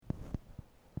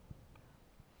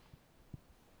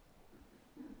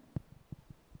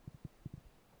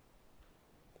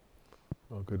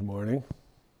Good morning.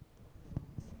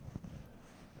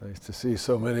 Nice to see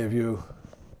so many of you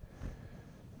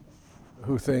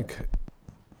who think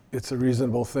it's a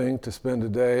reasonable thing to spend a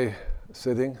day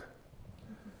sitting,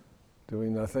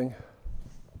 doing nothing.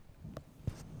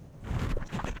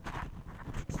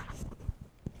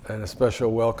 And a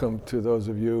special welcome to those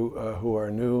of you who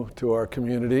are new to our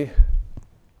community.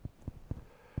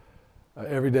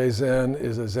 Everyday Zen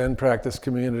is a Zen practice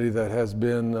community that has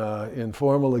been in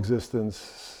formal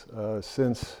existence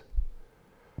since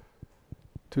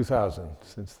 2000,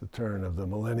 since the turn of the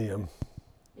millennium.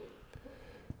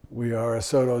 We are a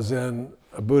Soto Zen,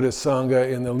 a Buddhist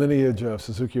Sangha in the lineage of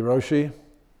Suzuki Roshi,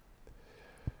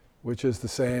 which is the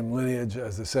same lineage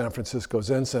as the San Francisco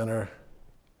Zen Center.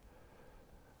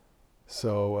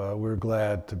 So we're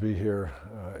glad to be here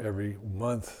every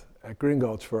month at Green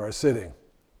Gulch for our sitting.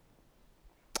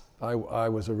 I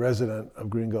was a resident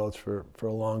of Green Gulch for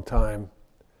a long time,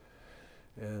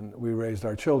 and we raised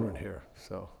our children here,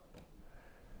 so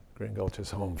Green Gulch is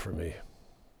home for me.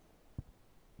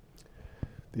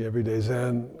 The Everyday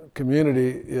Zen community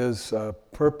is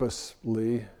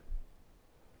purposely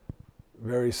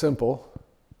very simple.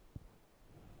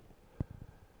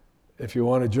 If you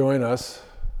want to join us,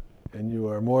 and you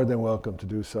are more than welcome to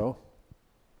do so,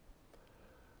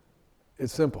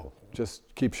 it's simple.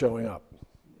 Just keep showing up.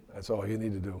 That's all you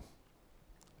need to do.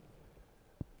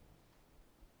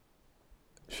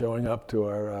 Showing up to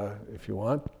our, if you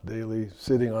want, daily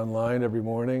sitting online every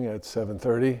morning at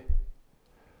 7:30,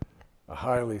 a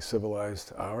highly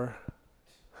civilized hour.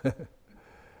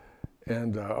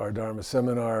 And our Dharma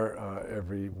seminar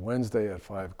every Wednesday at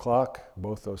 5 o'clock.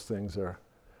 Both those things are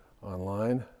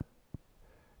online.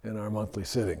 And our monthly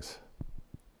sittings.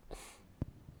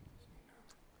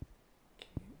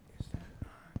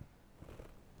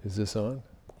 Is this on?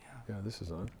 Yeah. Yeah, this is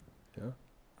on. Yeah.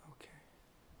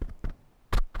 Okay.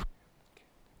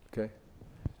 Okay.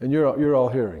 And you're all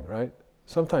hearing, right?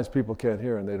 Sometimes people can't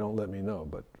hear and they don't let me know,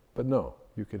 but no,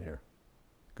 you can hear.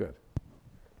 Good.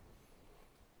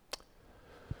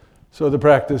 So the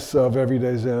practice of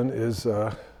Everyday Zen is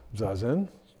Zazen,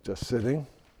 just sitting,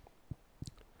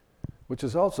 which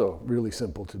is also really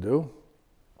simple to do.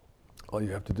 All you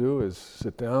have to do is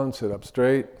sit down, sit up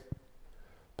straight,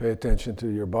 pay attention to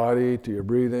your body, to your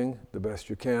breathing, the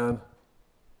best you can.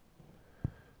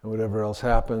 And whatever else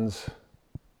happens,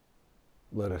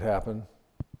 let it happen.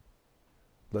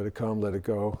 Let it come, let it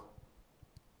go.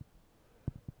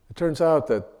 It turns out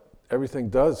that everything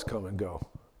does come and go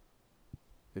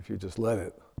if you just let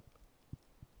it.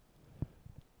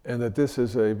 And that this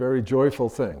is a very joyful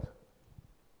thing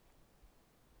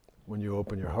when you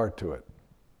open your heart to it.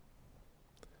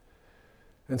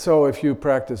 And so if you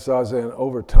practice Zazen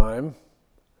over time,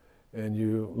 and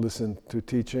you listen to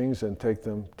teachings and take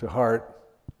them to heart,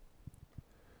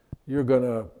 you're going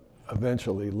to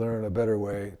eventually learn a better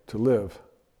way to live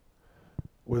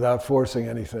without forcing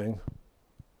anything,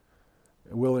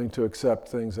 willing to accept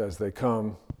things as they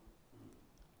come,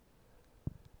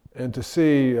 and to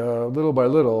see little by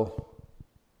little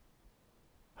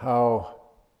how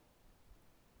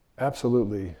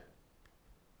absolutely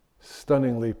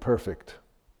stunningly perfect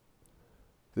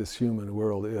this human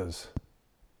world is,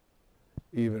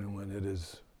 even when it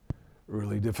is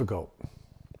really difficult.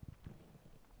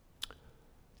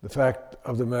 The fact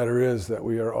of the matter is that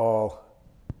we are all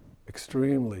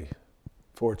extremely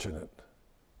fortunate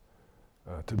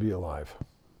to be alive.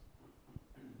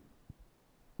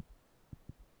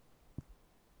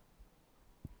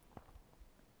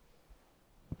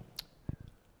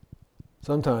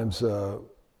 Sometimes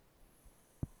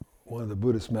one of the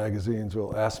Buddhist magazines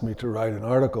will ask me to write an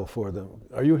article for them.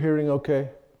 Are you hearing okay?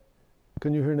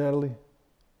 Can you hear Natalie?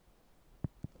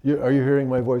 Are you hearing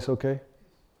my voice okay?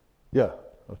 Yeah,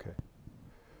 okay.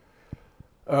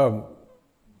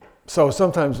 So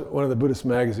sometimes one of the Buddhist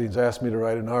magazines asks me to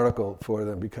write an article for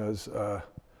them because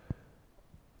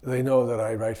they know that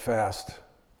I write fast.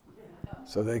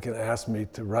 So they can ask me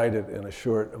to write it in a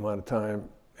short amount of time.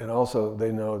 And also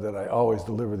they know that I always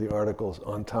deliver the articles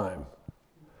on time.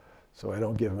 So I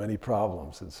don't give them any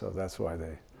problems, and so that's why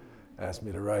they ask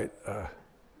me to write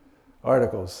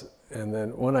articles. And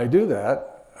then when I do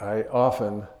that, I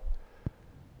often,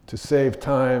 to save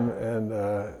time and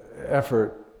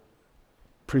effort,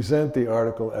 present the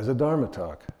article as a Dharma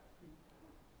talk.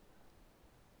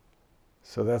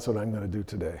 So that's what I'm going to do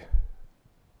today.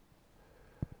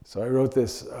 So I wrote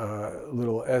this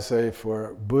little essay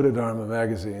for Buddha Dharma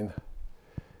magazine.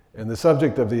 And the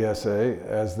subject of the essay,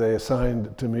 as they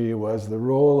assigned to me, was the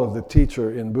role of the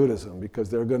teacher in Buddhism, because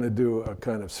they're going to do a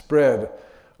kind of spread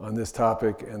on this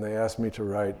topic, and they asked me to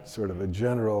write sort of a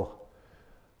general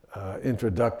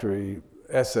introductory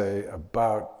essay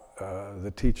about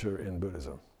the teacher in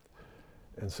Buddhism.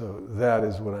 And so that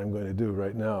is what I'm going to do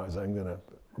right now, is I'm going to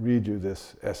read you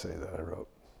this essay that I wrote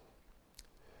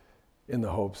in the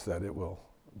hopes that it will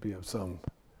be of some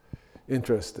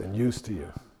interest and use to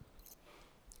you.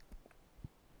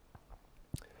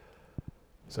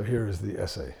 So here is the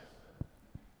essay.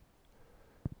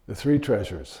 The three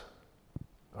treasures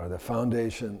are the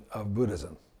foundation of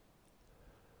Buddhism.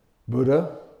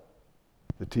 Buddha,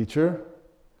 the teacher;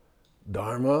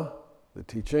 Dharma, the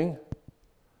teaching;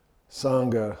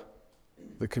 Sangha,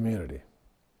 the community.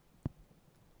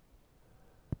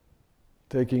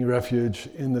 Taking refuge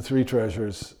in the three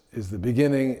treasures is the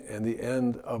beginning and the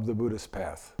end of the Buddhist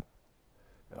path.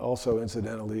 Also,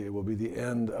 incidentally, it will be the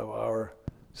end of our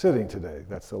sitting today.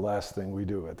 That's the last thing we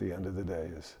do at the end of the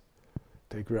day, is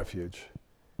take refuge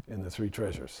in the three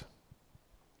treasures.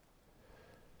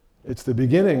 It's the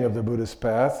beginning of the Buddhist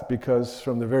path because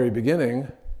from the very beginning,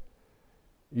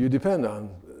 you depend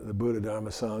on the Buddha, Dharma,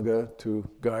 Sangha to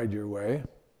guide your way.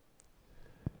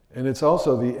 And it's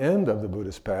also the end of the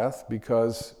Buddhist path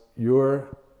because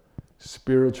your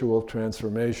spiritual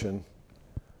transformation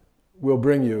will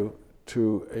bring you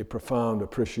to a profound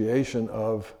appreciation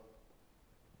of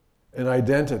an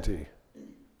identity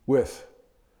with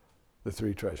the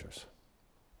three treasures.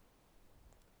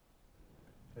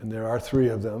 And there are three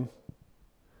of them.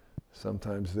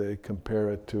 Sometimes they compare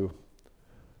it to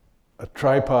a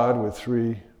tripod with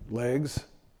three legs.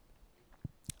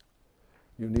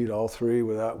 You need all three.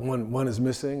 Without one is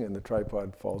missing and the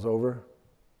tripod falls over.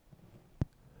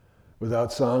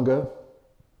 Without Sangha,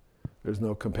 there's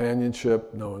no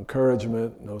companionship, no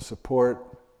encouragement, no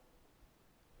support,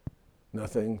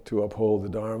 nothing to uphold the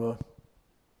Dharma.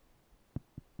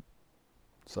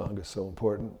 Sangha is so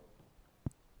important.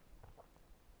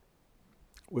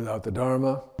 Without the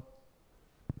Dharma,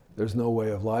 there's no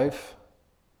way of life,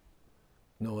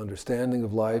 no understanding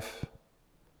of life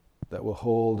that will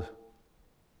hold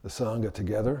the Sangha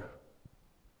together.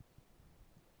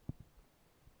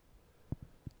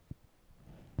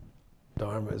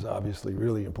 Dharma is obviously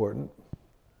really important.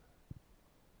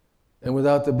 And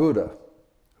without the Buddha,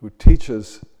 who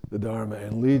teaches the Dharma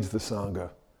and leads the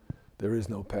Sangha, there is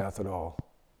no path at all.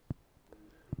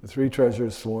 The three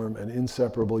treasures form an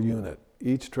inseparable unit,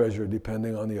 each treasure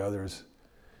depending on the others,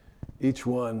 each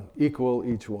one equal,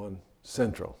 each one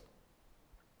central.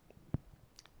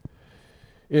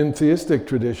 In theistic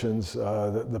traditions,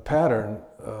 the pattern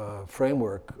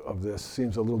framework of this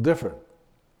seems a little different,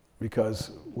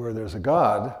 because where there's a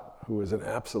God who is an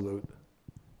absolute,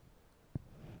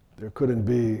 there couldn't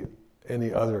be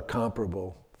any other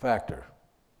comparable factor.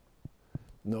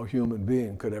 No human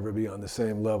being could ever be on the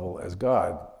same level as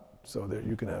God. So that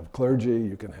you can have clergy,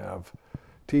 you can have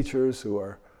teachers who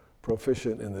are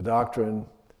proficient in the doctrine,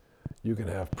 you can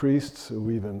have priests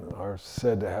who even are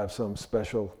said to have some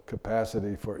special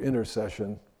capacity for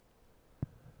intercession.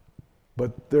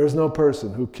 But there is no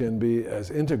person who can be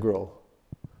as integral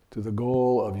to the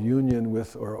goal of union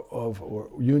with or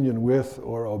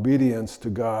obedience to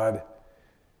God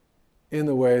in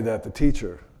the way that the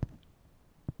teacher,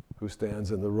 who stands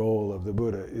in the role of the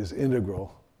Buddha, is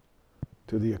integral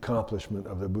to the accomplishment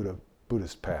of the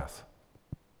Buddhist path.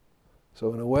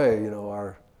 So in a way,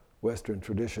 our Western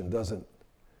tradition doesn't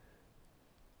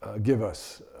give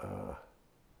us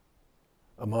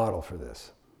a model for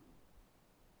this.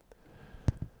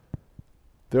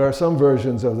 There are some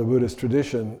versions of the Buddhist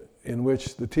tradition in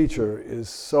which the teacher is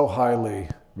so highly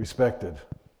respected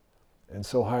and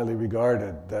so highly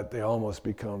regarded that they almost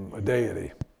become a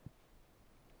deity.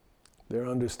 They're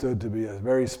understood to be a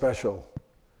very special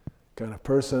kind of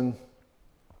person,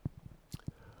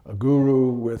 a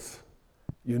guru with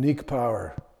unique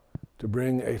power to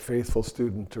bring a faithful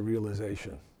student to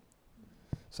realization.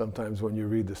 Sometimes when you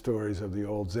read the stories of the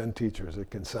old Zen teachers,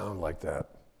 it can sound like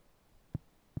that.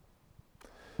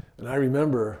 And I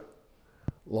remember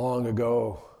long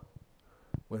ago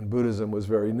when Buddhism was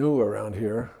very new around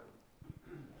here,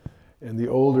 and the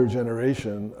older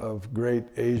generation of great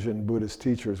Asian Buddhist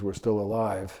teachers were still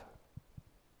alive,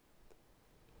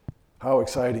 how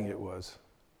exciting it was,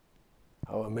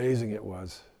 how amazing it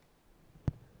was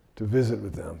to visit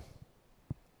with them.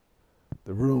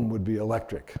 The room would be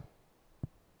electric.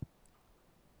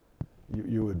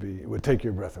 It would take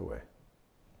your breath away.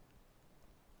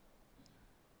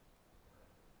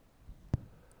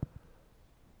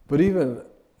 But even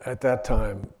at that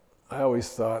time, I always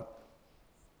thought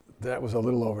that was a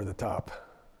little over the top,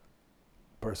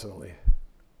 personally.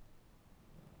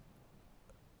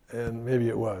 And maybe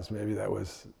it was. Maybe that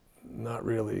was not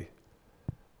really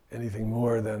anything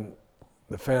more than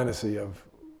the fantasy of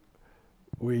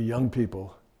we young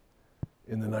people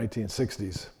in the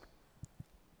 1960s.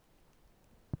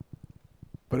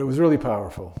 But it was really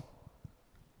powerful.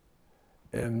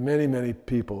 And many, many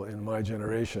people in my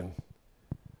generation,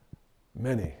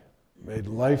 many, made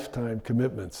lifetime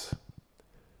commitments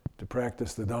to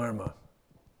practice the Dharma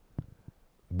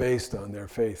based on their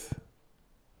faith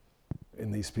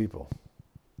in these people.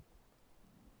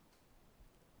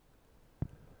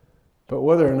 But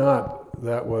whether or not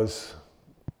that was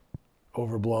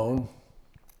overblown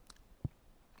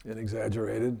and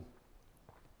exaggerated,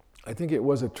 I think it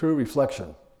was a true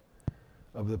reflection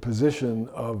of the position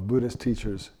of Buddhist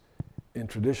teachers in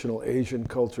traditional Asian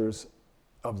cultures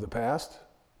of the past,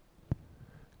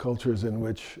 cultures in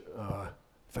which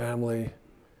family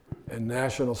and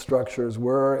national structures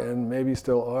were, and maybe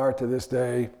still are to this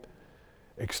day,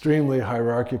 extremely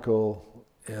hierarchical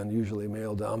and usually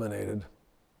male-dominated.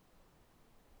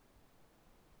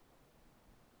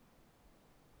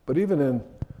 But even in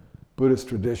Buddhist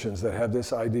traditions that have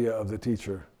this idea of the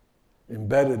teacher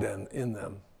embedded in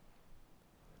them,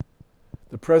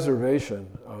 the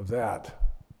preservation of that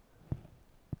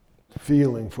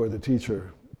feeling for the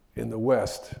teacher in the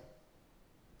West,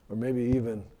 or maybe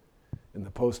even in the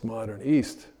postmodern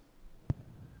East,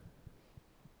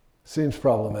 seems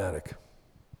problematic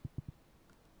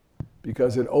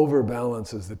because it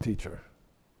overbalances the teacher,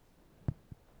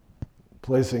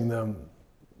 placing them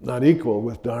not equal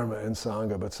with Dharma and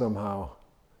Sangha, but somehow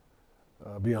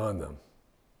beyond them.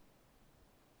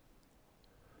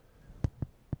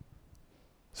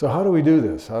 So how do we do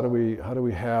this? How do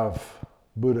we have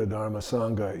Buddha, Dharma,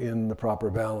 Sangha in the proper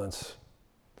balance?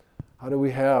 How do we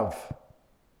have,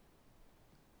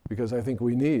 because I think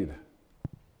we need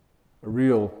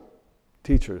real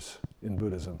teachers in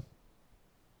Buddhism.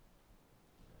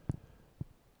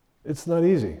 It's not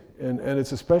easy, and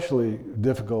it's especially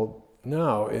difficult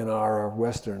now in our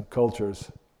Western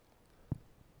cultures,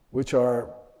 which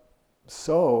are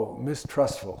so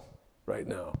mistrustful right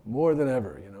now, more than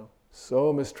ever,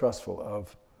 so mistrustful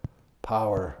of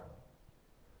power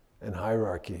and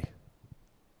hierarchy.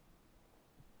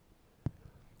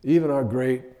 Even our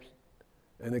great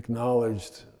and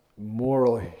acknowledged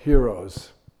moral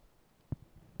heroes,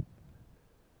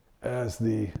 as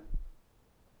the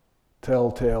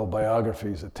telltale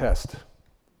biographies attest,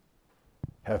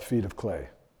 have feet of clay.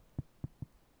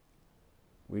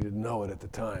 We didn't know it at the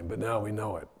time, but now we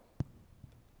know it.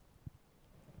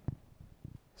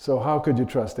 So how could you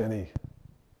trust any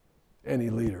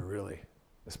leader, really?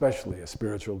 Especially a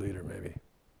spiritual leader, maybe.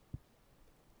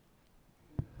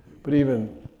 But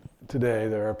even today,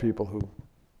 there are people who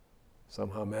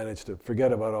somehow manage to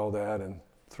forget about all that and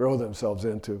throw themselves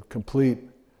into complete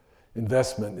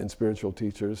investment in spiritual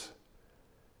teachers.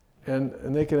 And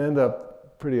they can end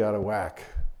up pretty out of whack,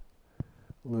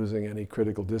 losing any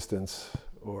critical distance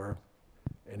or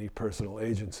any personal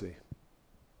agency.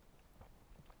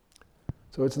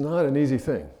 So it's not an easy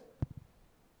thing.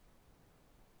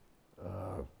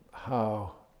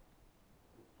 How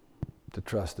to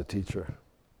trust a teacher.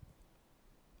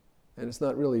 And it's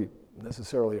not really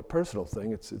necessarily a personal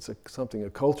thing, it's something a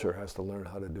culture has to learn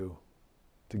how to do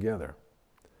together.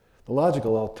 The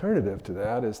logical alternative to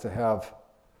that is to have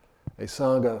a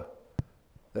Sangha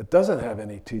that doesn't have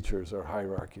any teachers or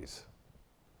hierarchies.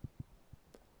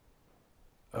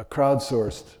 A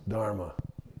crowdsourced Dharma.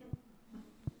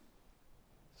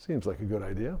 Seems like a good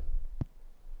idea.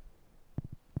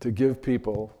 To give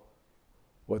people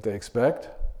what they expect,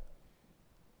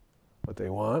 what they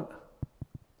want,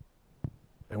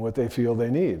 and what they feel they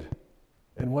need.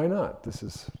 And why not? This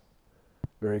is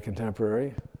very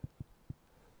contemporary,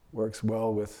 works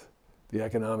well with the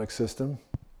economic system,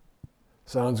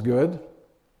 sounds good,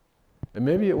 and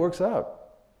maybe it works out.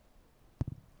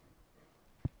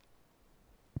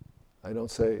 I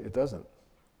don't say it doesn't.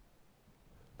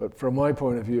 But from my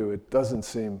point of view, it doesn't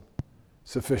seem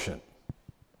sufficient.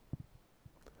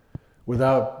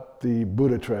 Without the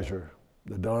Buddha treasure,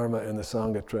 the Dharma and the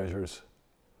Sangha treasures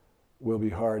will be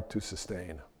hard to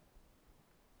sustain.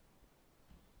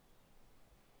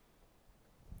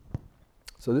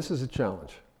 So this is a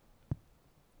challenge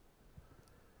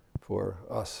for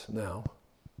us now.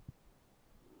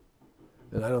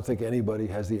 And I don't think anybody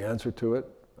has the answer to it.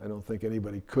 I don't think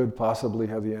anybody could possibly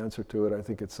have the answer to it. I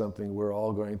think it's something we're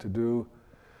all going to do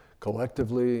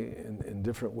collectively in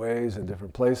different ways, in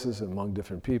different places, among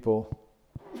different people,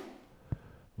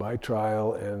 by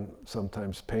trial and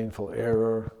sometimes painful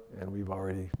error, and we've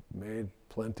already made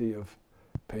plenty of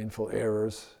painful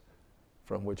errors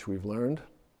from which we've learned.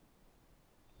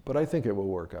 But I think it will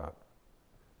work out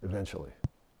eventually,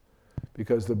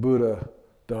 because the Buddha,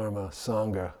 Dharma,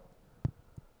 Sangha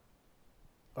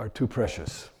are too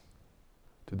precious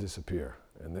to disappear,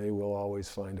 and they will always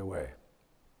find a way.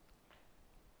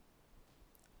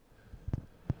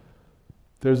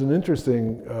 There's an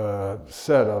interesting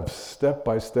set of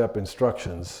step-by-step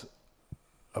instructions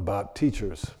about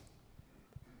teachers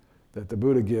that the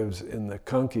Buddha gives in the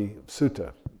Kanki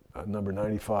Sutta, number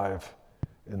 95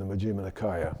 in the Majjhima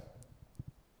Nikaya,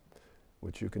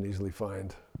 which you can easily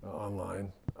find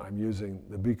online. I'm using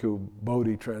the Bhikkhu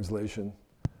Bodhi translation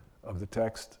of the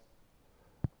text,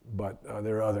 but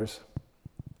there are others.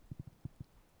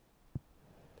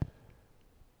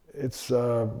 It's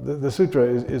the sutra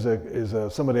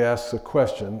is somebody asks a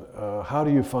question: how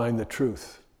do you find the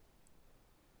truth?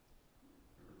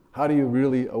 How do you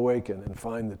really awaken and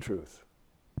find the truth?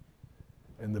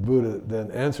 And the Buddha then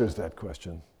answers that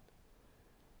question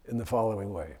in the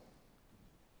following way.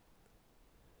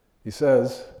 He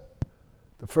says,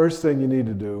 the first thing you need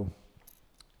to do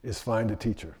is find a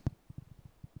teacher.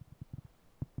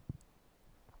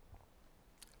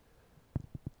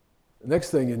 The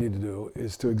next thing you need to do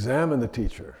is to examine the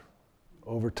teacher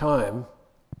over time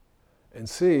and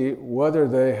see whether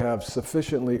they have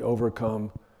sufficiently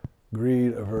overcome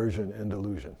greed, aversion, and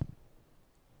delusion.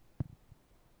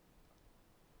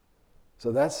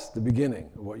 So that's the beginning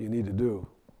of what you need to do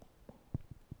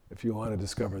if you want to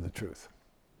discover the truth.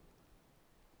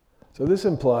 So this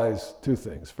implies two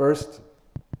things. First,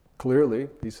 clearly,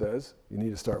 he says, you need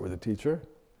to start with a teacher,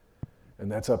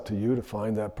 and that's up to you to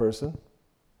find that person.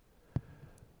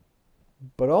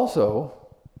 But also,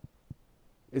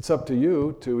 it's up to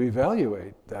you to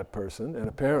evaluate that person, and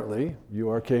apparently you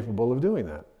are capable of doing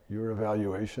that. Your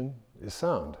evaluation is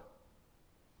sound.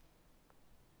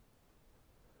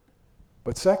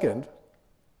 But second,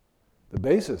 the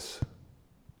basis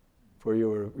for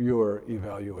your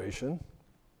evaluation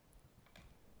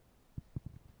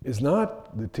is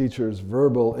not the teacher's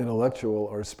verbal, intellectual,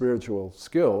 or spiritual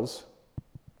skills,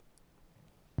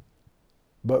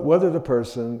 but whether the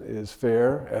person is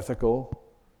fair, ethical,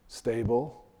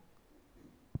 stable,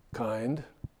 kind.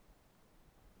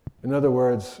 In other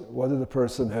words, whether the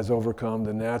person has overcome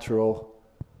the natural,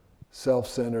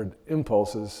 self-centered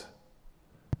impulses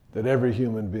that every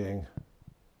human being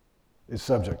is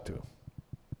subject to.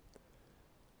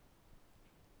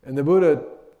 And the Buddha,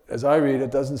 as I read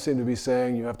it, doesn't seem to be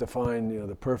saying you have to find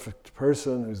the perfect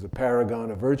person who's the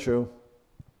paragon of virtue,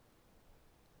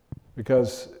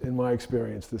 because in my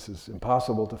experience this is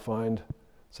impossible to find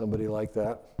somebody like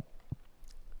that.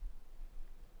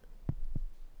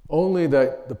 Only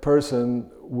that the person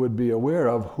would be aware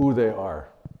of who they are.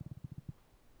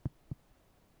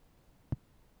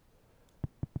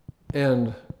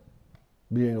 And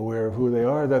being aware of who they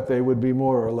are, that they would be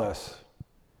more or less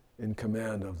in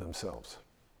command of themselves.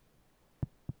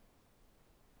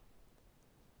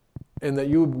 And that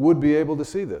you would be able to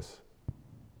see this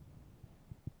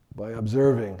by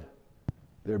observing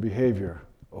their behavior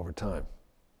over time.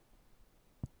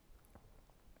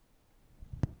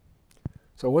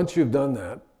 So once you've done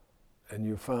that, and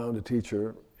you've found a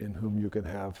teacher in whom you can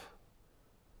have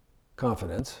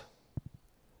confidence,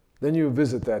 then you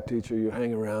visit that teacher, you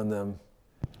hang around them,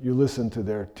 you listen to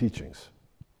their teachings,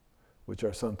 which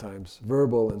are sometimes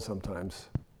verbal and sometimes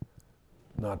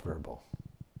not verbal.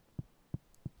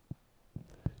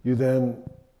 You then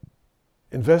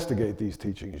investigate these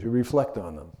teachings, you reflect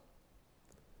on them,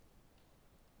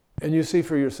 and you see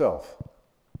for yourself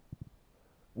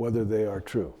whether they are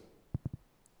true,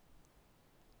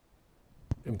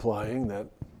 implying that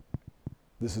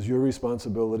this is your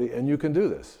responsibility and you can do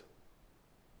this.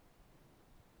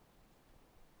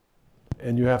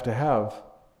 And you have to have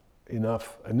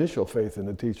enough initial faith in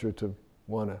the teacher to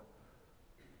want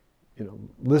to,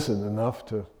 listen enough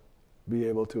to be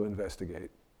able to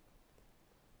investigate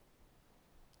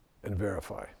and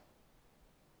verify.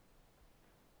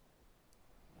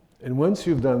 And once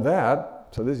you've done that,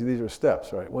 so these are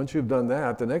steps, right? Once you've done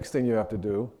that, the next thing you have to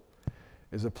do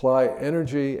is apply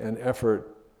energy and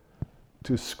effort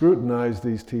to scrutinize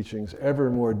these teachings ever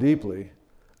more deeply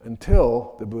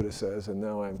until, the Buddha says, and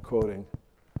now I'm quoting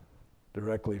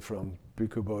directly from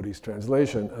Bhikkhu Bodhi's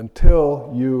translation,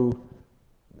 until you,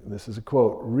 and this is a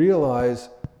quote, realize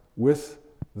with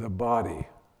the body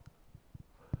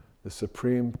the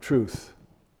supreme truth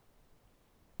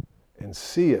and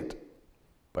see it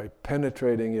by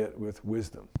penetrating it with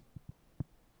wisdom.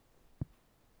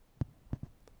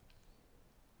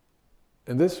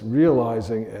 And this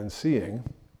realizing and seeing,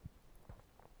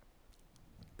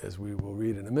 as we will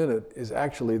read in a minute, is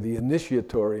actually the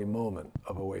initiatory moment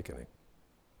of awakening.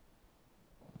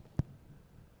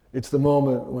 It's the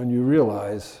moment when you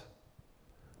realize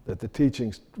that the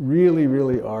teachings really,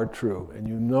 really are true, and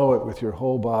you know it with your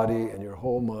whole body and your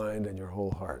whole mind and your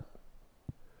whole heart.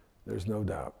 There's no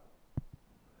doubt.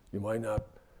 You might not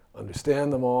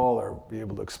understand them all or be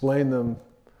able to explain them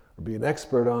or be an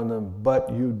expert on them,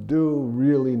 but you do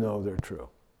really know they're true.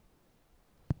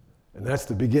 And that's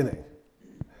the beginning.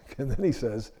 And then he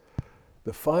says,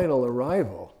 the final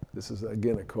arrival, this is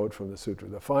again a quote from the sutra,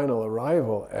 the final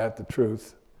arrival at the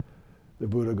truth, the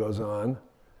Buddha goes on,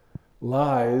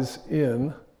 lies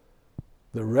in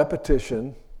the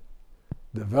repetition,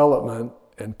 development,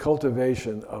 and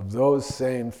cultivation of those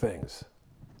same things.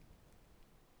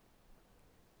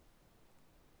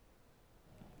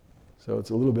 So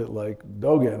it's a little bit like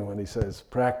Dogen when he says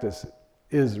practice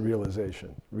is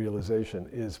realization. Realization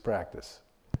is practice.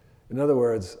 In other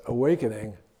words,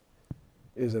 awakening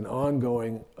is an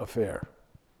ongoing affair.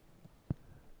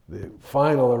 The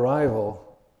final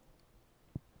arrival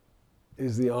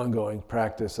is the ongoing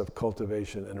practice of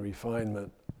cultivation and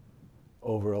refinement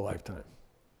over a lifetime.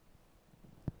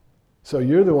 So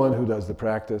you're the one who does the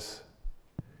practice.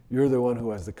 You're the one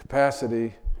who has the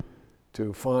capacity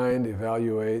to find,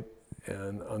 evaluate,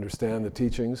 and understand the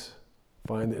teachings.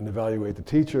 Find and evaluate the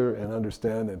teacher and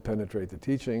understand and penetrate the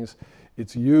teachings.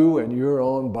 It's you and your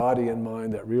own body and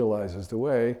mind that realizes the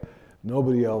way.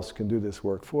 Nobody else can do this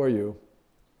work for you.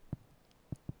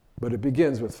 But it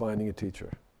begins with finding a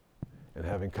teacher and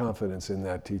having confidence in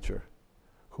that teacher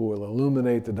who will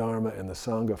illuminate the Dharma and the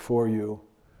Sangha for you,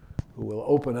 who will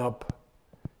open up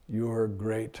your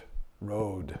great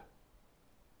road.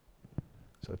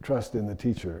 So trust in the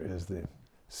teacher is the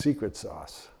secret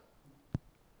sauce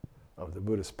of the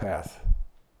Buddhist path.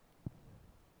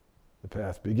 The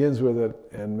path begins with it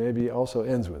and maybe also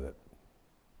ends with it.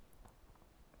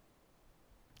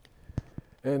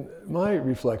 And my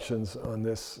reflections on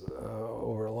this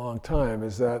over a long time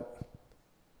is that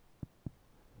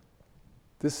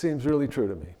this seems really true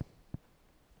to me.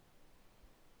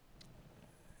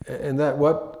 And that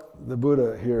what the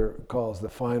Buddha here calls the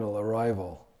final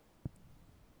arrival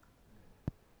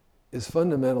is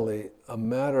fundamentally a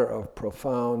matter of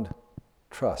profound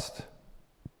trust.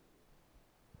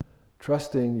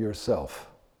 Trusting yourself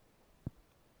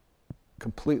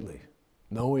completely,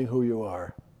 knowing who you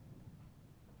are,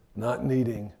 not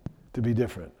needing to be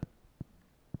different,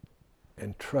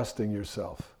 and trusting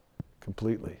yourself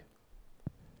completely,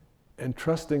 and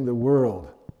trusting the world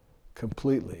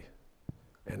completely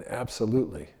and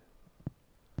absolutely,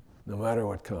 no matter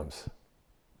what comes.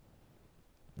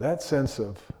 That sense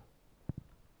of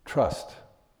trust,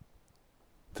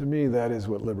 to me, that is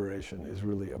what liberation is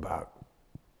really about.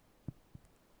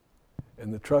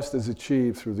 And the trust is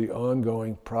achieved through the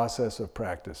ongoing process of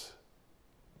practice,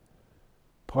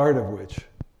 part of which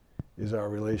is our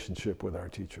relationship with our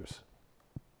teachers.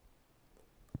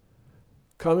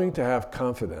 Coming to have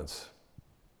confidence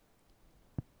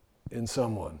in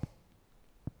someone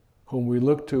whom we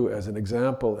look to as an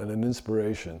example and an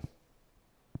inspiration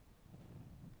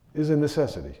is a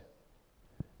necessity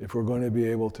if we're going to be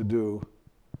able to do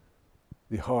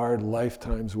the hard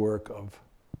lifetime's work of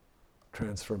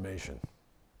transformation.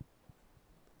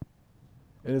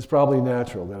 And it's probably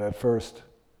natural that at first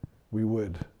we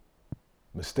would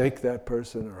mistake that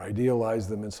person or idealize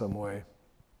them in some way.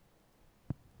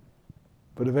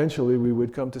 But eventually we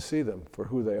would come to see them for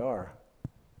who they are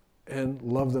and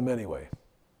love them anyway.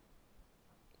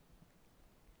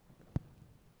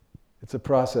 It's a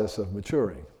process of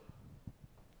maturing.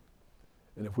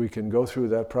 And if we can go through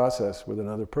that process with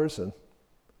another person,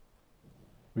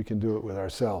 we can do it with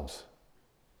ourselves.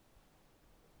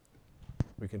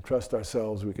 We can trust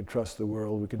ourselves, we can trust the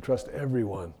world, we can trust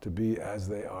everyone to be as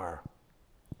they are.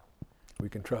 We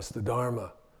can trust the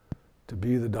Dharma to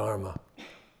be the Dharma.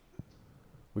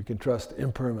 We can trust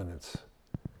impermanence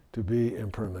to be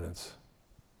impermanence.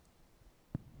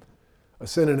 A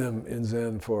synonym in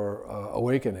Zen for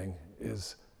awakening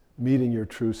is meeting your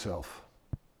true self.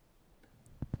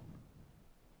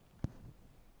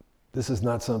 This is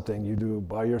not something you do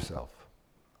by yourself.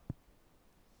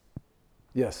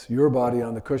 Yes, your body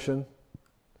on the cushion,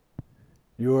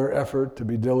 your effort to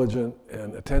be diligent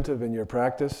and attentive in your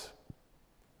practice,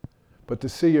 but to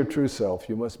see your true self,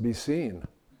 you must be seen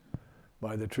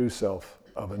by the true self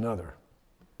of another.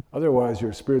 Otherwise,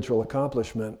 your spiritual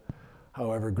accomplishment,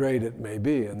 however great it may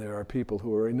be, and there are people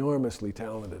who are enormously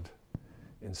talented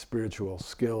in spiritual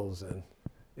skills and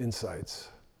insights,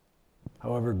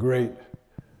 however great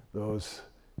those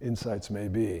insights may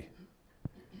be,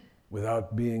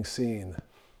 without being seen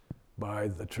by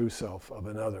the true self of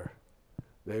another,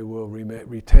 they will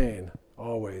retain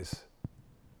always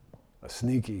a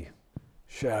sneaky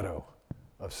shadow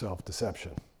of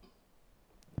self-deception.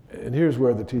 And here's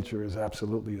where the teacher is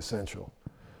absolutely essential.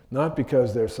 Not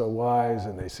because they're so wise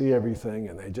and they see everything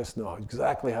and they just know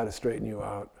exactly how to straighten you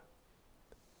out,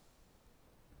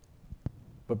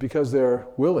 but because they're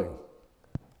willing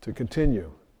to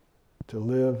continue to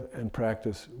live and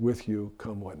practice with you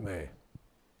come what may.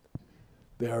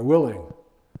 They are willing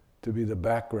to be the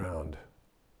background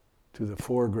to the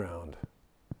foreground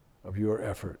of your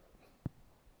effort.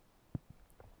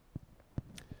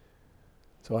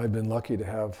 So I've been lucky to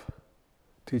have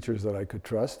teachers that I could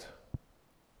trust.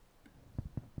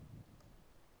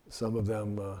 Some of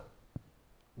them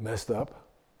messed up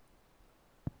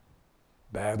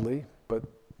badly, but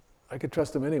I could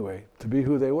trust them anyway to be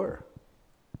who they were.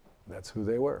 That's who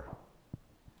they were.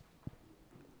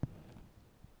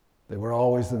 They were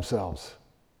always themselves.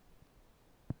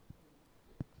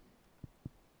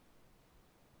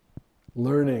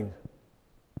 Learning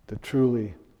to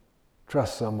truly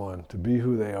trust someone to be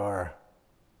who they are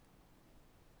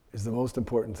is the most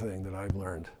important thing that I've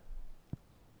learned,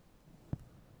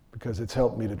 because it's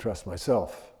helped me to trust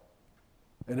myself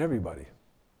and everybody.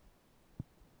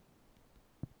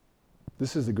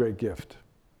 This is the great gift,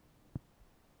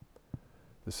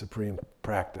 the supreme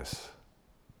practice,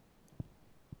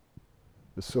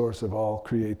 the source of all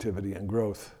creativity and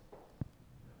growth.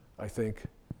 I think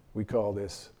we call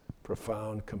this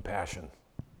profound compassion.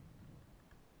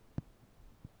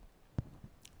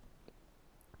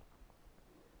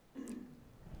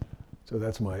 So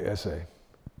that's my essay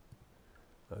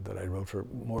that I wrote for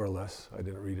more or less, I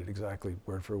didn't read it exactly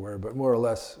word for word, but more or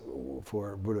less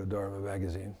for Buddha Dharma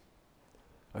magazine.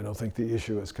 I don't think the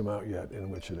issue has come out yet in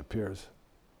which it appears.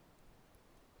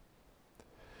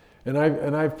 And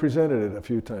I've presented it a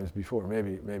few times before.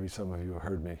 Maybe some of you have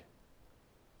heard me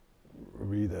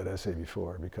read that essay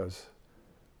before, because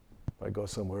if I go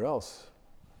somewhere else,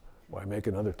 why make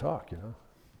another talk, you know?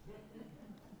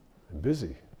 I'm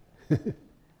busy.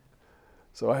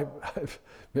 So I've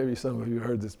maybe some of you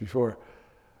heard this before,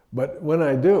 but when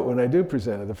I do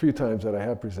present it, the few times that I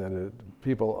have presented it,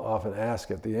 people often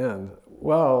ask at the end,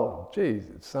 well, gee,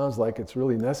 it sounds like it's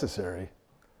really necessary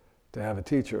to have a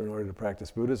teacher in order to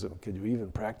practice Buddhism. Could you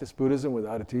even practice Buddhism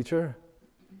without a teacher?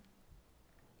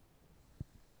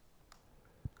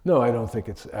 No, I don't think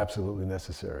it's absolutely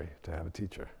necessary to have a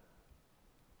teacher.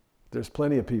 There's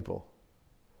plenty of people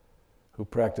who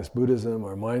practice Buddhism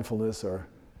or mindfulness or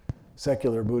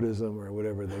secular Buddhism or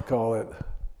whatever they call it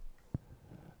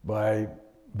by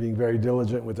being very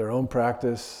diligent with their own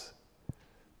practice,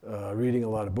 reading a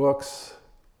lot of books,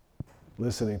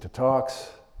 listening to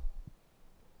talks.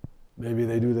 Maybe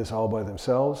they do this all by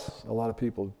themselves. A lot of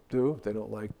people do. They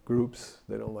don't like groups.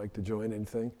 They don't like to join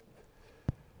anything.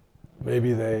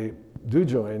 Maybe they do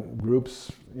join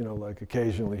groups, you know, like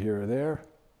occasionally here or there,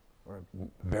 or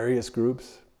various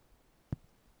groups.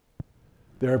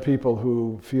 There are people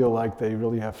who feel like they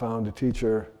really have found a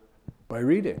teacher by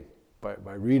reading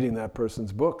that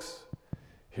person's books,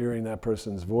 hearing that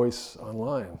person's voice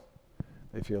online.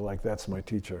 They feel like that's my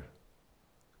teacher.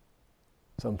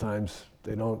 Sometimes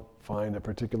they don't find a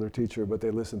particular teacher, but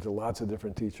they listen to lots of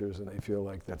different teachers and they feel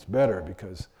like that's better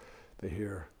because they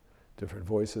hear different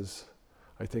voices.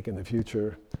 I think in the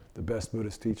future, the best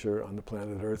Buddhist teacher on the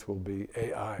planet Earth will be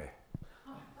AI.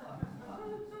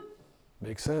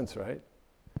 Makes sense, right?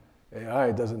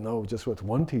 AI doesn't know just what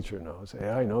one teacher knows.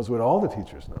 AI knows what all the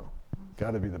teachers know.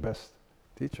 Got to be the best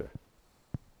teacher.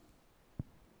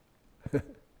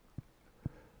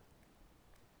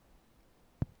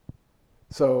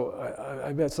 So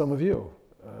I bet some of you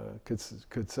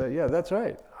could say, yeah, that's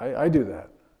right. I do that.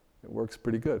 It works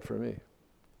pretty good for me.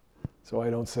 So I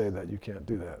don't say that you can't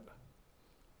do that.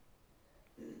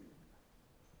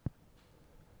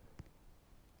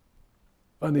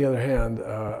 On the other hand,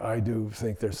 I do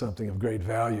think there's something of great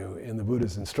value in the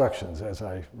Buddha's instructions as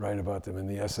I write about them in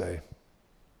the essay.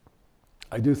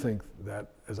 I do think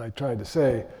that, as I tried to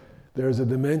say, there's a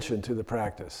dimension to the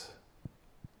practice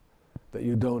that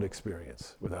you don't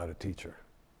experience without a teacher.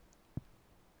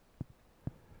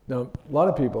 Now, a lot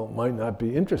of people might not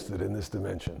be interested in this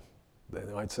dimension. They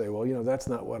might say, well, you know, that's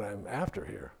not what I'm after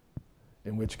here.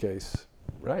 In which case,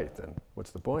 right, then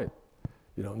what's the point?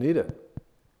 You don't need it.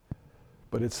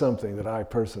 But it's something that I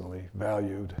personally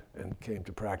valued and came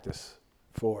to practice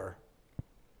for.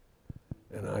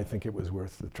 And I think it was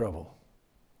worth the trouble.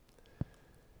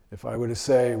 If I were to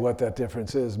say what that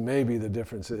difference is, maybe the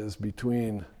difference is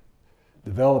between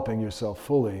developing yourself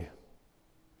fully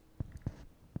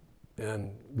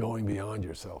and going beyond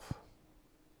yourself.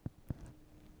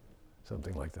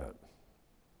 Something like that.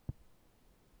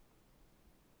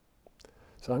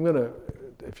 So I'm going to,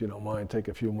 if you don't mind, take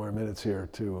a few more minutes here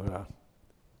to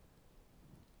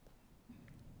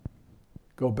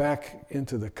go back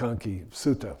into the Kanki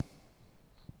Sutta,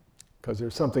 because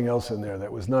there's something else in there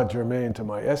that was not germane to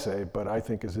my essay, but I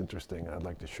think is interesting. I'd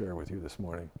like to share with you this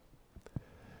morning.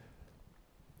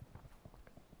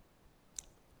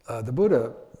 The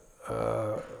Buddha,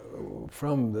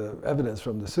 from the evidence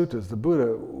from the suttas, the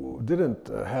Buddha didn't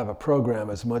have a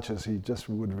program as much as he just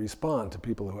would respond to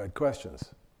people who had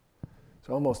questions.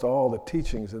 So almost all the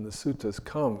teachings in the suttas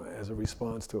come as a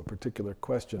response to a particular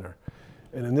questioner.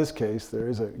 And in this case, there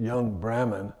is a young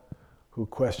Brahmin who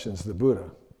questions the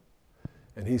Buddha.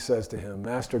 And he says to him,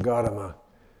 Master Gautama,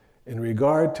 in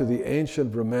regard to the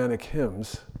ancient Brahmanic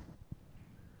hymns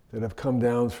that have come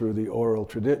down through the oral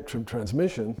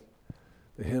transmission,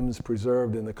 the hymns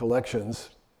preserved in the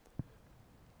collections,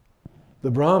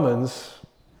 the Brahmins,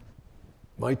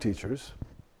 my teachers,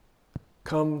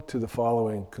 come to the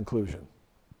following conclusion.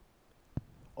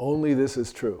 Only this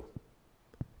is true.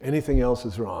 Anything else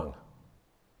is wrong.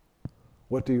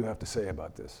 What do you have to say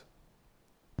about this?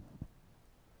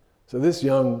 So this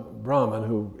young Brahmin,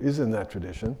 who is in that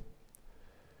tradition,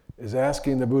 is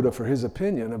asking the Buddha for his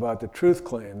opinion about the truth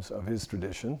claims of his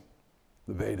tradition,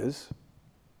 the Vedas.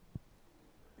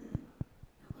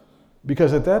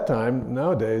 Because at that time,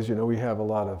 nowadays, we have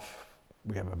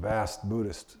a vast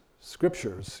Buddhist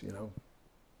scriptures,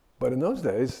 But in those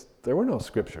days, there were no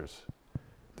scriptures.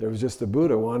 There was just the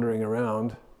Buddha wandering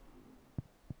around,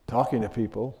 talking to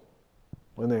people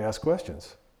when they asked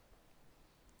questions.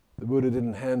 The Buddha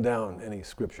didn't hand down any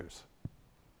scriptures.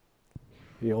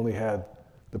 He only had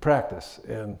the practice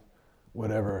and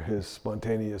whatever his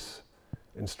spontaneous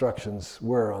instructions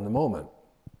were on the moment.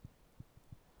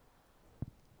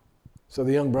 So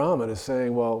the young Brahmin is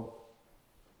saying, well,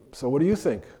 so what do you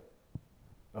think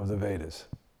of the Vedas?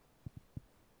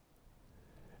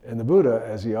 And the Buddha,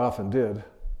 as he often did,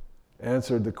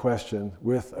 answered the question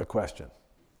with a question.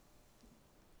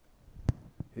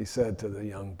 He said to the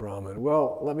young Brahmin,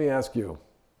 well, let me ask you,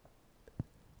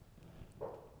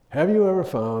 have you ever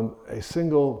found a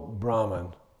single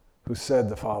Brahmin who said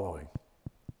the following?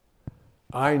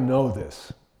 I know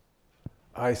this.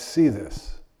 I see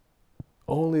this.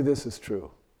 Only this is true,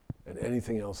 and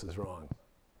anything else is wrong.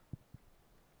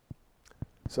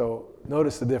 So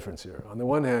notice the difference here. On the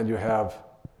one hand, you have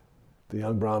the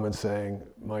young Brahmin saying,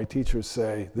 my teachers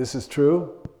say this is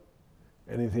true,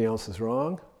 anything else is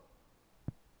wrong.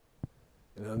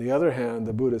 And on the other hand,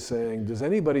 the Buddha is saying, does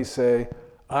anybody say,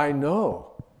 I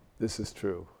know this is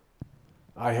true.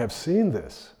 I have seen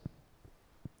this.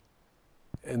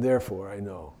 And therefore I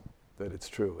know that it's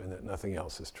true and that nothing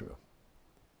else is true.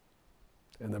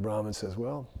 And the Brahmin says,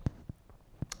 well,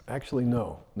 actually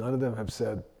no. None of them have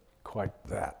said quite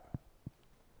that.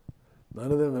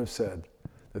 None of them have said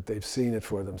that they've seen it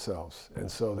for themselves, and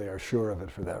so they are sure of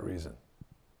it for that reason.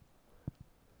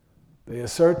 They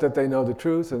assert that they know the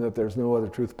truth and that there's no other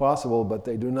truth possible, but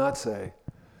they do not say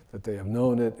that they have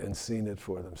known it and seen it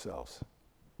for themselves.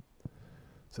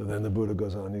 So then the Buddha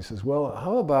goes on, he says, well,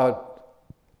 how about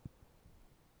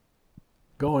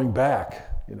going back?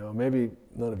 Maybe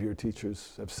none of your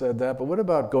teachers have said that, but what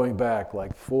about going back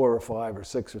like 4 or 5 or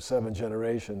 6 or 7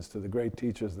 generations to the great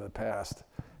teachers of the past?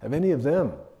 Have any of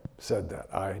them said that?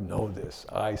 I know this,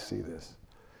 I see this.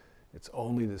 It's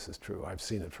only this is true. I've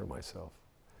seen it for myself.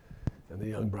 And the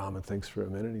young Brahmin thinks for a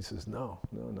minute and he says, no,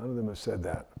 none of them have said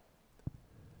that.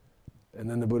 And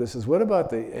then the Buddha says, what about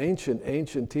the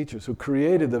ancient teachers who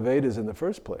created the Vedas in the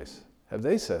first place? Have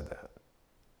they said that?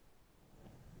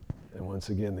 And once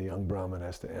again, the young Brahmin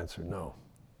has to answer no.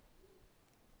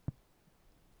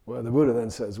 Well, the Buddha then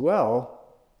says, well,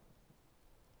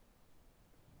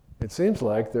 it seems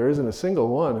like there isn't a single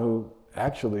one who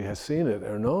actually has seen it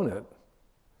or known it.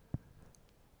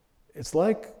 It's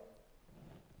like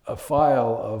a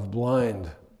file of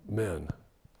blind men,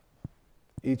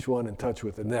 each one in touch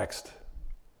with the next.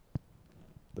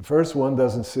 The first one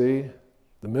doesn't see,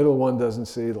 the middle one doesn't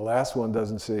see, the last one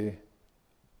doesn't see.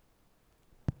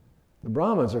 The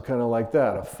Brahmins are kind of like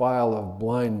that, a file of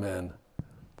blind men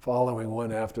following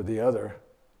one after the other.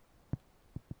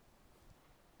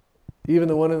 Even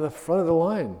the one in the front of the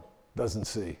line doesn't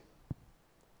see.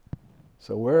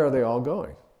 So where are they all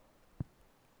going?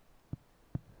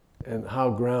 And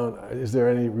is there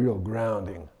any real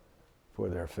grounding for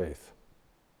their faith?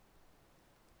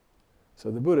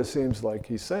 So the Buddha seems like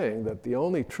he's saying that the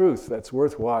only truth that's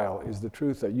worthwhile is the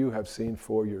truth that you have seen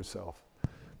for yourself,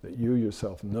 that you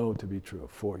yourself know to be true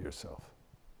for yourself.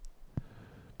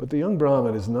 But the young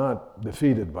Brahmin is not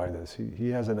defeated by this. He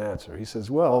has an answer. He says,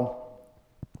 well,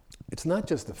 it's not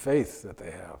just the faith that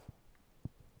they have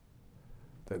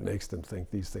that makes them think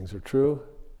these things are true.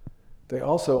 They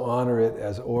also honor it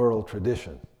as oral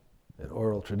tradition. And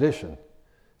oral tradition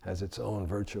has its own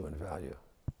virtue and value.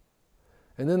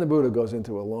 And then the Buddha goes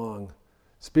into a long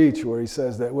speech where he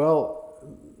says that, well,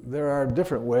 there are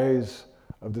different ways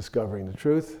of discovering the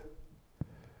truth.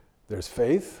 There's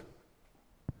faith.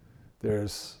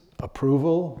 There's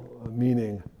approval,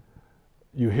 meaning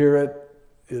you hear it,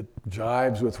 it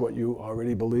jives with what you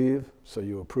already believe, so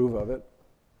you approve of it.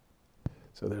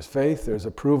 So there's faith, there's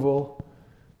approval,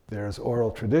 there's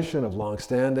oral tradition of long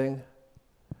standing,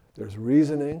 there's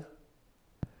reasoning,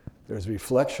 there's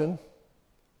reflection.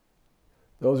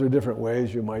 Those are different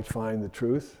ways you might find the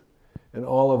truth. In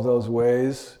all of those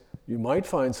ways, you might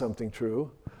find something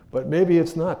true, but maybe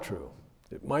it's not true.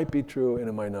 It might be true and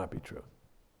it might not be true.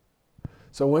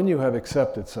 So when you have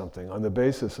accepted something on the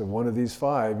basis of one of these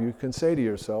five, you can say to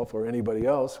yourself or anybody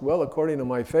else, well, according to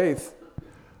my faith,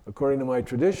 according to my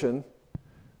tradition,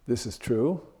 this is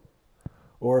true.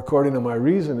 Or according to my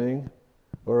reasoning,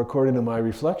 or according to my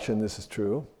reflection, this is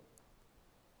true.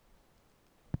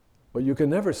 But you can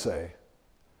never say,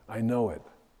 I know it,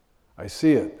 I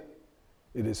see it,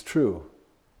 it is true,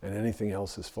 and anything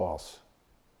else is false.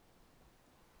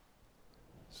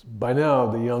 By now,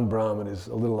 the young Brahmin is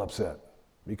a little upset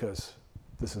because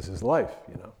this is his life,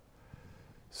 you know.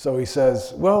 So he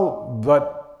says, well,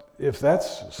 but if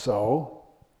that's so,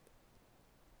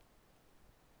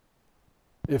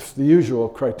 if the usual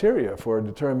criteria for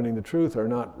determining the truth are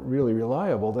not really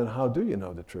reliable, then how do you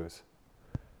know the truth?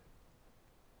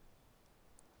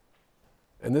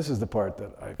 And this is the part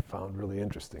that I found really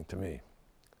interesting to me.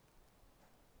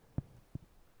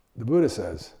 The Buddha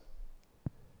says,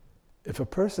 if a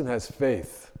person has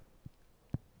faith,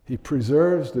 he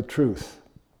preserves the truth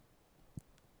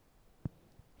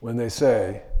when they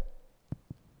say,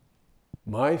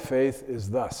 my faith is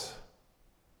thus,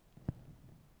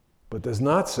 but does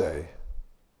not say,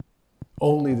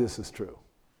 only this is true,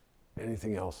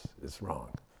 anything else is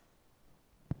wrong.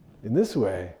 In this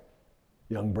way,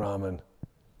 young Brahmin,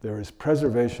 there is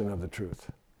preservation of the truth.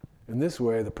 In this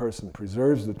way, the person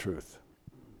preserves the truth.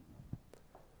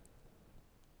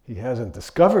 He hasn't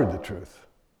discovered the truth,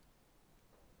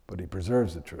 but he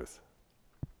preserves the truth.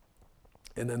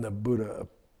 And then the Buddha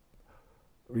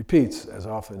repeats, as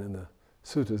often in the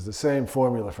suttas, the same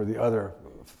formula for the other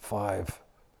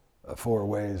four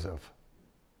ways of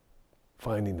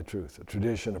finding the truth: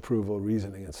 tradition, approval,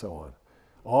 reasoning, and so on.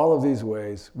 All of these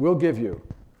ways will give you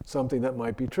something that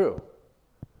might be true,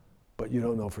 but you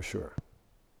don't know for sure.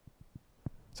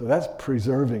 So that's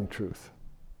preserving truth.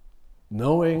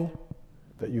 Knowing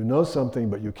that you know something,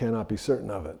 but you cannot be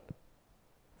certain of it.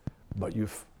 But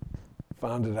you've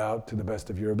found it out to the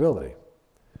best of your ability.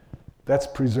 That's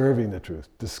preserving the truth.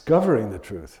 Discovering the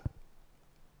truth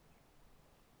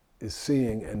is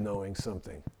seeing and knowing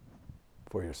something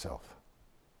for yourself.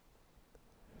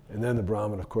 And then the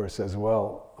Brahmin, of course, says,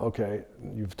 well, okay,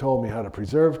 you've told me how to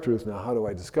preserve truth, now how do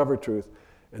I discover truth?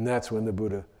 And that's when the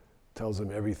Buddha tells him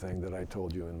everything that I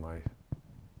told you in my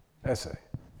essay.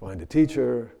 Find a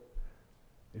teacher,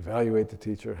 evaluate the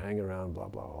teacher, hang around, blah,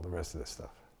 blah, all the rest of this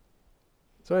stuff.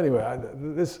 So anyway,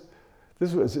 this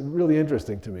was really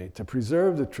interesting to me, to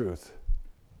preserve the truth,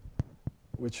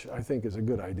 which I think is a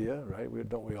good idea, right?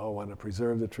 Don't we all want to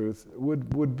preserve the truth?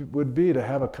 Would be to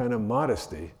have a kind of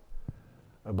modesty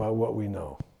about what we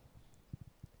know.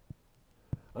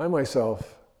 I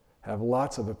myself have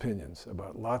lots of opinions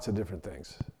about lots of different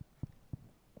things.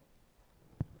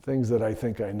 Things that I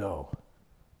think I know.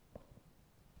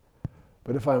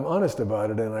 But if I'm honest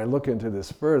about it and I look into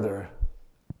this further,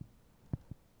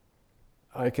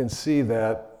 I can see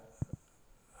that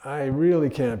I really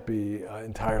can't be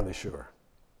entirely sure.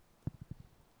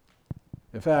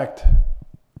 In fact,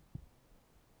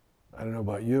 I don't know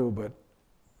about you, but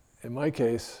in my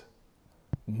case,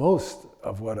 most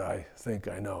of what I think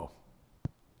I know,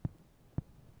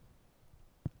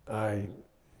 I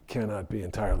cannot be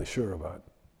entirely sure about.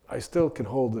 I still can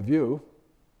hold the view.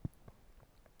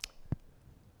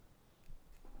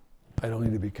 I don't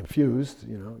need to be confused,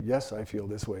 you know. Yes, I feel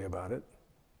this way about it.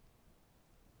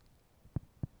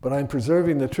 But I'm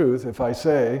preserving the truth if I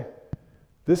say,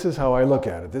 this is how I look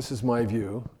at it, this is my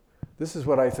view, this is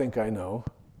what I think I know,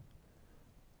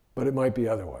 but it might be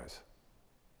otherwise.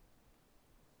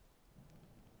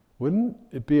 Wouldn't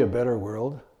it be a better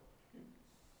world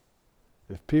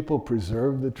if people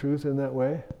preserved the truth in that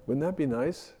way? Wouldn't that be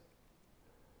nice?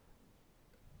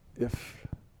 If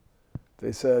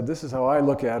they said, this is how I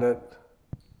look at it,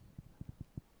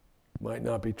 might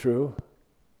not be true.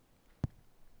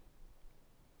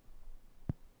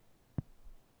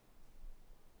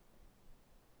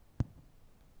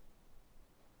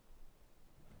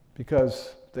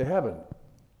 Because they haven't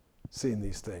seen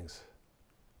these things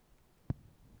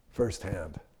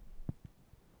firsthand.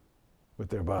 with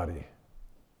their body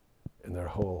and their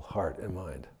whole heart and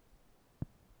mind.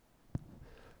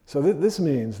 So this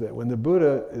means that when the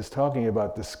Buddha is talking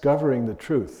about discovering the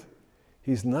truth,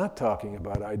 he's not talking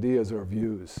about ideas or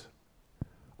views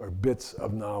or bits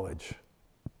of knowledge.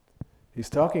 He's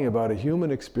talking about a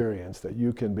human experience that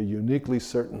you can be uniquely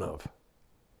certain of,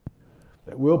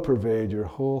 that will pervade your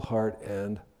whole heart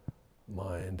and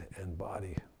mind and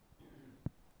body.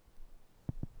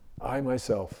 I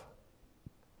myself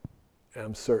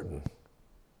am certain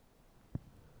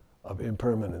of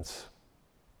impermanence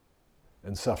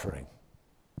and suffering.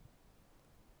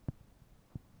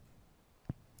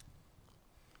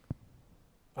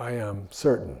 I am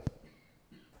certain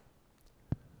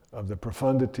of the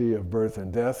profundity of birth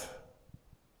and death,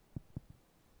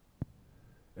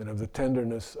 and of the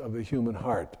tenderness of the human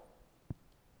heart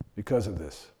because of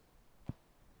this.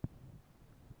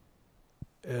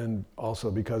 And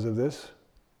also because of this,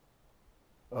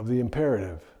 of the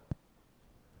imperative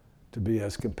to be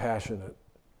as compassionate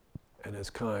and as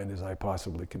kind as I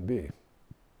possibly can be.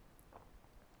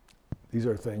 These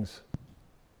are things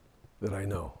that I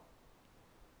know.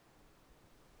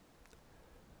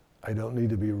 I don't need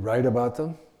to be right about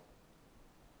them.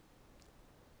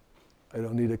 I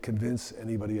don't need to convince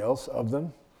anybody else of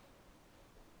them.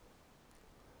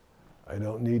 I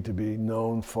don't need to be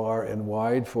known far and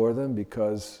wide for them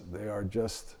because they are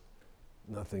just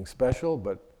nothing special,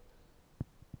 but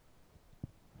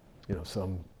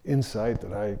some insight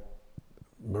that I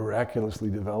miraculously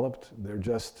developed. They're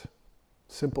just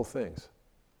simple things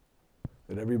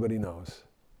that everybody knows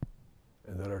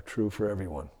and that are true for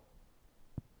everyone.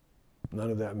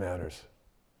 None of that matters.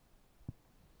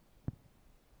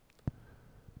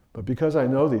 But because I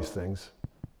know these things,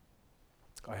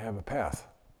 I have a path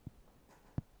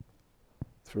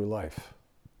through life.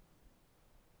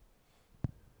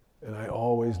 And I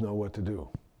always know what to do,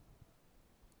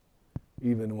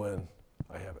 even when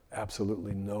I have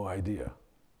absolutely no idea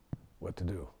what to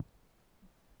do.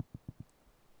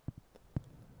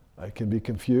 I can be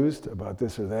confused about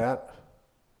this or that,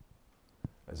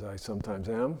 as I sometimes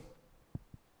am,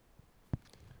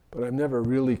 but I'm never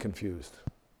really confused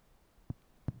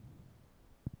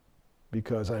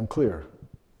because I'm clear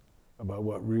about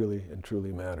what really and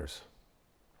truly matters.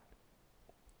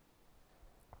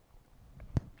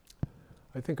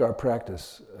 I think our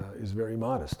practice is very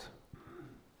modest.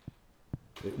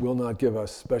 It will not give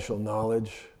us special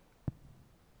knowledge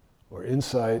or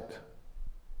insight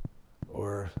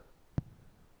or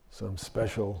some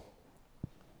special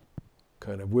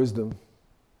kind of wisdom.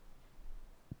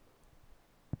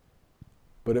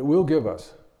 But it will give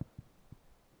us,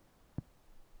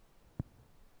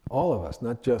 all of us,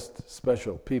 not just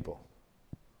special people,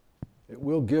 it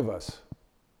will give us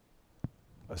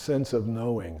a sense of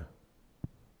knowing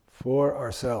for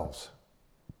ourselves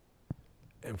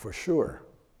and for sure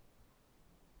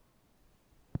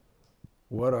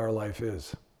what our life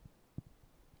is,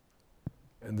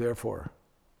 and therefore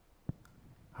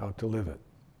how to live it.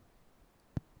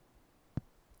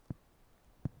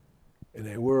 In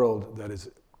a world that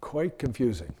is quite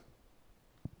confusing,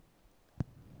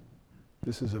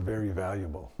 this is a very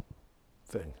valuable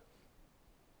thing.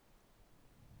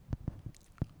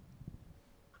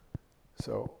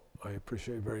 So I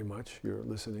appreciate very much your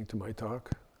listening to my talk.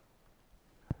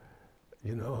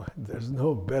 There's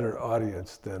no better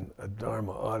audience than a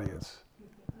Dharma audience.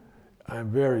 I'm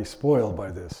very spoiled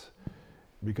by this,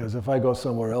 because if I go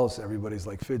somewhere else, everybody's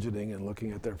like fidgeting and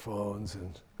looking at their phones,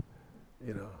 and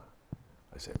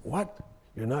I say, "What?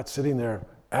 You're not sitting there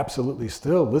absolutely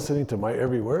still listening to my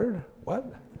every word? What?"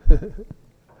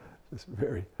 It's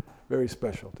very, very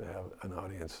special to have an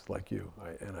audience like you,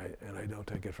 and I don't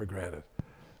take it for granted.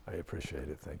 I appreciate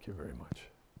it. Thank you very much.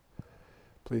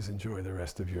 Please enjoy the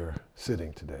rest of your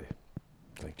sitting today.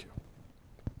 Thank you.